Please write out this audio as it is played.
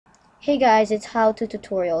Hey guys, it's How To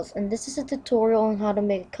Tutorials, and this is a tutorial on how to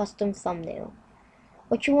make a custom thumbnail.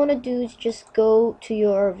 What you want to do is just go to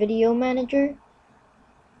your video manager.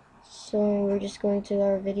 So we're just going to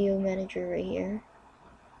our video manager right here.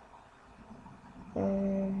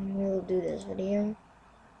 We'll do this video.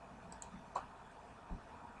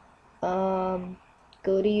 Go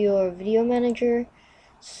to your video manager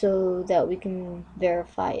so that we can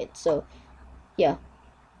verify it. So yeah,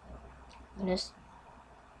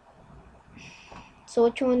 so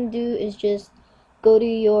what you want to do is just go to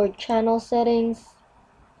your channel settings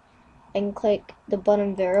and click the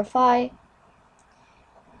button verify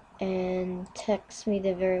and text me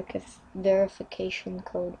the verification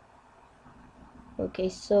code. Okay,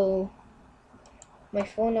 so my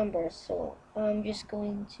phone number, so I'm just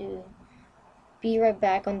going to be right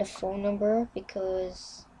back on the phone number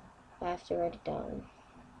because I have to write it down.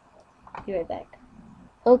 Be right back.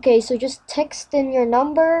 Okay, so just text in your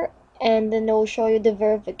number and then it will show you the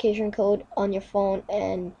verification code on your phone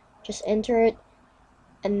and just enter it,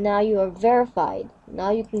 and now you are verified. Now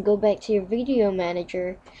you can go back to your video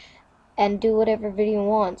manager and do whatever video you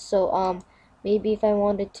want. So maybe if I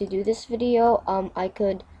wanted to do this video, I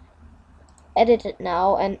could edit it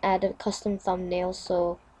now and add a custom thumbnail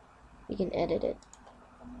so we can edit it.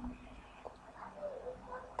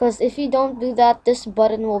 Because if you don't do that, this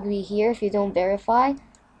button will be here if you don't verify.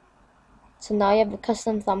 So now you have a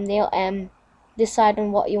custom thumbnail and decide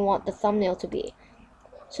on what you want the thumbnail to be.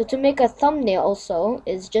 So to make a thumbnail also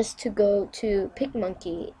is just to go to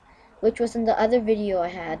PicMonkey, which was in the other video I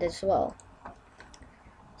had as well.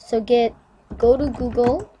 So go to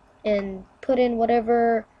Google and put in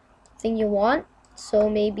whatever thing you want. So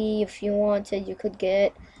maybe if you wanted, you could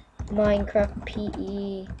get Minecraft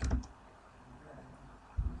PE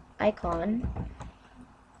icon,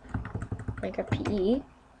 Minecraft PE.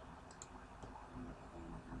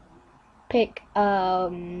 Pick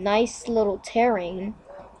nice little terrain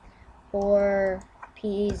or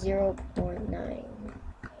PE 0.9.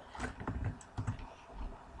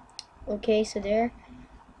 Okay, so there.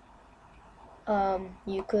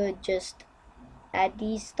 You could just add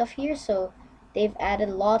these stuff here. So they've added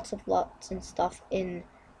lots and stuff in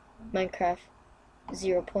Minecraft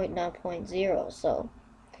 0.9.0. So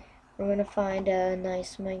we're gonna find a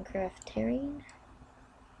nice Minecraft terrain.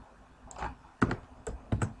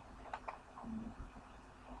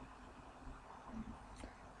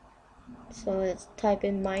 So let's type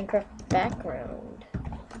in Minecraft background.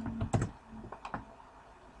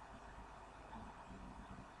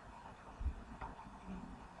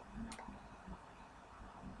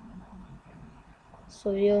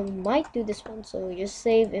 So you might do this one. So just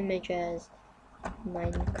save image as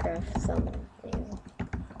Minecraft thumbnail.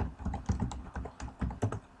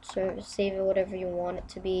 So save it whatever you want it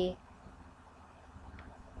to be.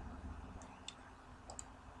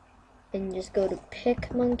 And just go to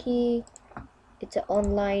PicMonkey. It's an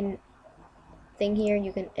online thing here.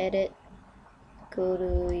 You can edit. Go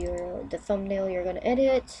to the thumbnail you're gonna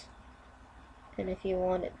edit. And if you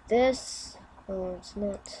want it this, oh, it's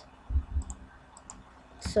not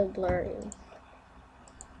so blurry.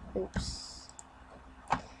 Oops.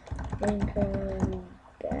 Minecraft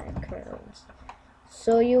backgrounds.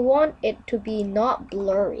 So you want it to be not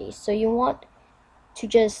blurry. So you want to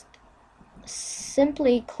just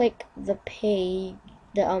simply click the page,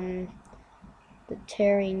 the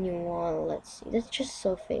terrain you want. Let's see. That's just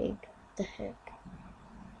so fake. The heck.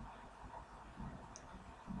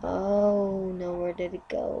 Oh no, where did it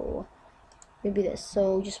go? Maybe this.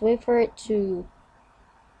 So just wait for it to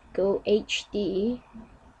go HD.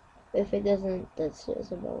 If it doesn't, that's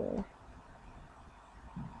just a bummer.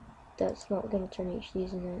 That's not gonna turn HD,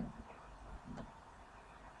 isn't it?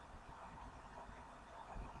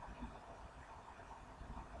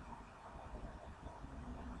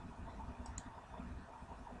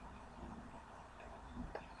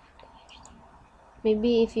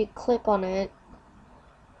 Maybe if you click on it,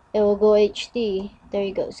 it will go HD. There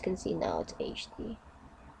you go. You can see now it's HD.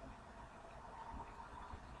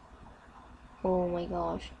 Oh my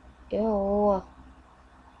gosh. Ew.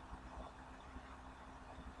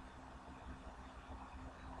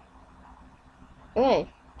 Okay,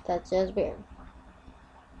 that's just weird.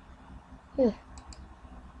 Whew.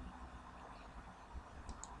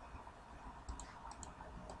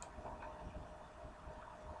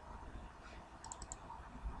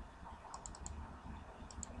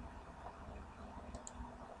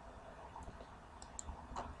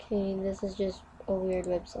 Okay, this is just a weird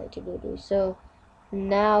website to go to. So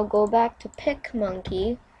now go back to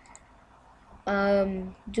PicMonkey.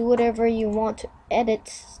 Do whatever you want to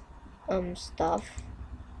edit stuff.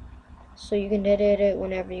 so you can edit it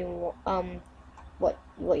whenever you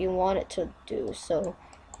what you want it to do. So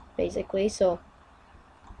basically, so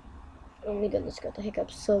oh my goodness, got the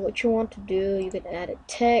hiccups. So what you want to do, you can add a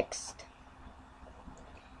text,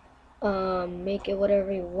 make it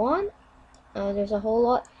whatever you want. There's a whole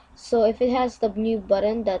lot. So if it has the new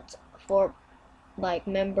button, that's for like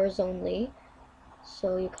members only,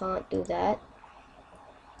 so you can't do that.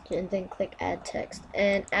 And then click add text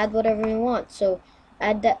and add whatever you want. So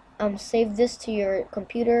add that, save this to your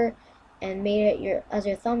computer and made it as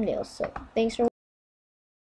your thumbnail. So thanks for